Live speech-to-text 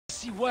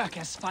see work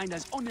as fine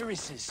as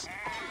Oneris's.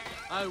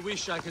 I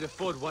wish I could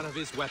afford one of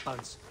his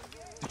weapons.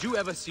 Did you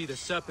ever see the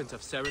Serpent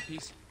of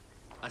Serapis?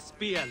 A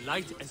spear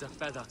light as a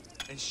feather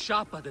and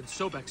sharper than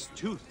Sobek's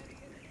tooth.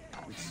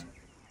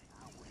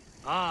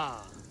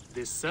 Ah,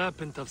 the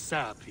Serpent of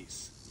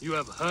Serapis. You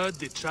have heard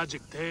the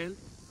tragic tale?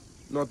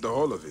 Not the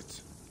whole of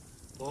it.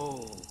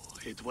 Oh,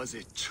 it was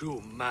a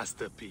true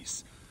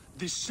masterpiece.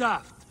 The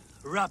shaft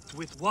wrapped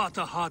with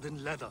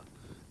water-hardened leather.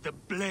 The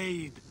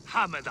blade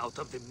hammered out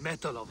of the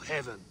metal of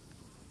heaven.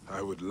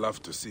 I would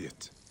love to see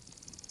it.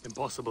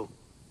 Impossible.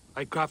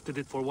 I crafted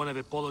it for one of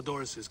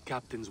Apollodorus'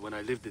 captains when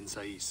I lived in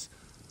Sais.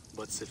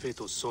 But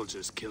Sefeto's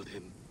soldiers killed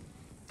him.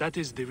 That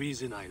is the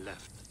reason I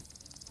left.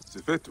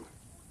 Sefetu?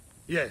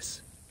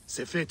 Yes,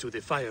 Sefetu the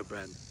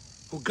Firebrand,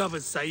 who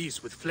governs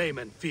Sais with flame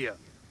and fear.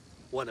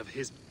 One of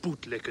his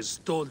bootlickers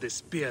stole the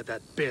spear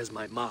that bears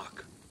my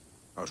mark.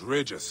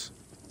 Outrageous.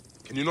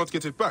 Can you not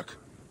get it back?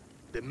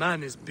 The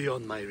man is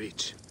beyond my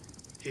reach.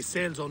 He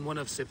sails on one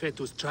of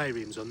Sefetu's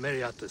triremes on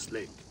Meriatus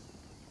Lake.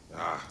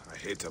 Ah, I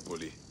hate a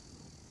bully.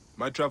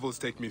 My travels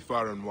take me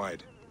far and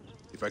wide.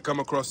 If I come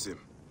across him,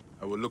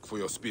 I will look for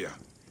your spear.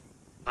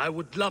 I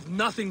would love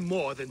nothing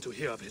more than to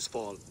hear of his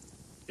fall.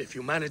 If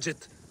you manage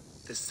it,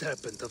 the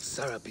Serpent of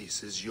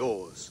Serapis is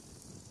yours.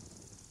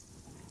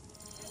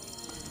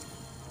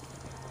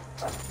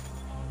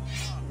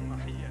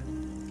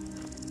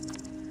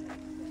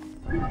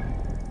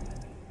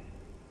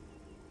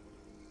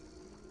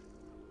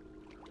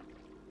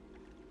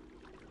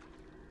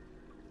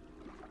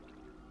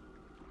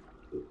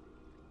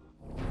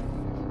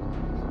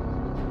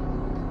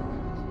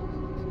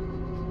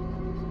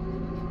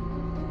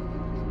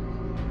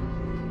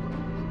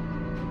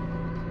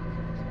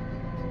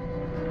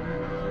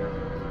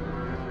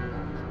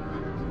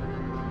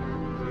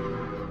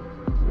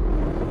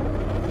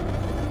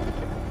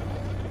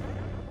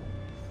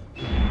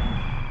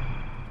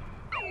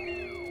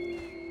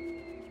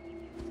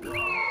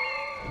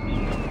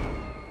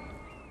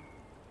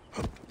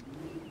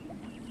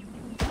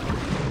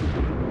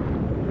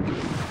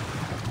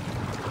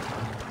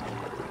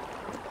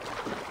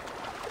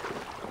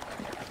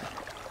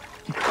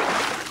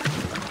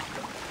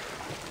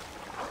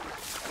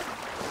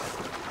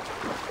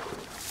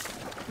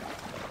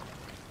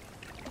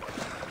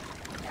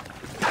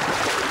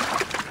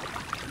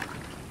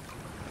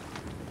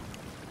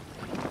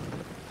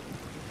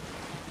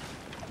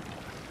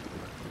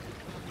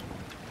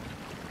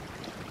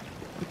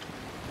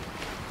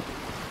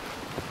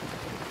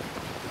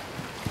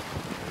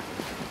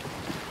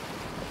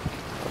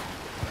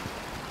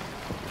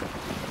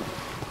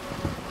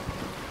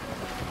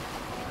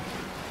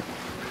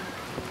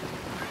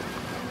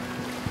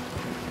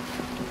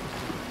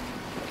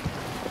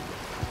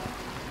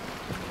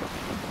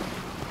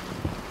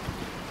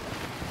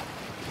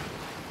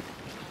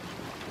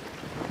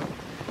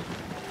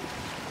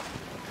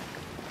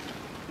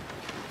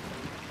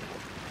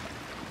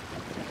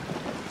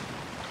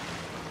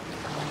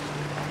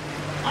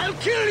 I'll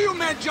kill you,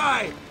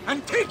 Magi,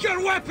 and take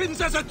your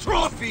weapons as a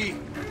trophy!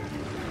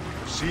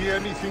 See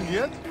anything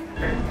yet?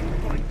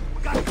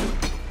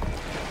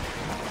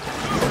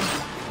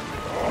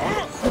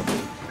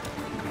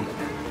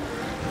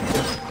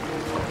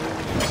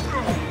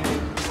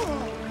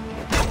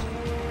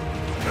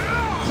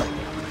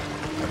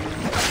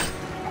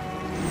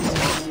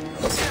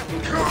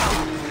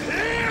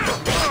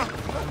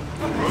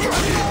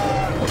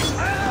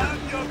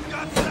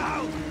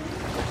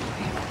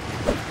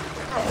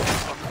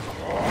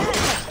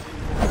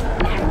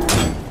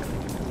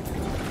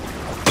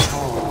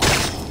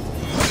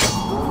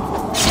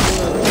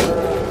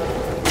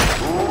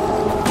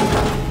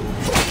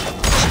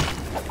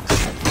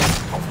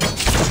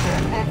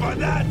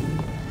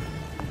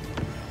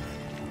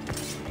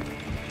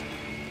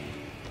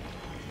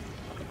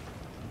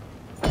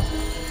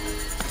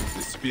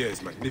 The spear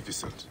is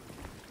magnificent.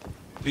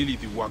 Clearly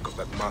the work of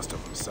that master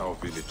from Sao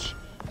Village.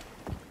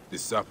 The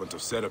Serpent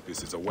of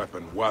Serapis is a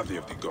weapon worthy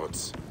of the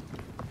gods.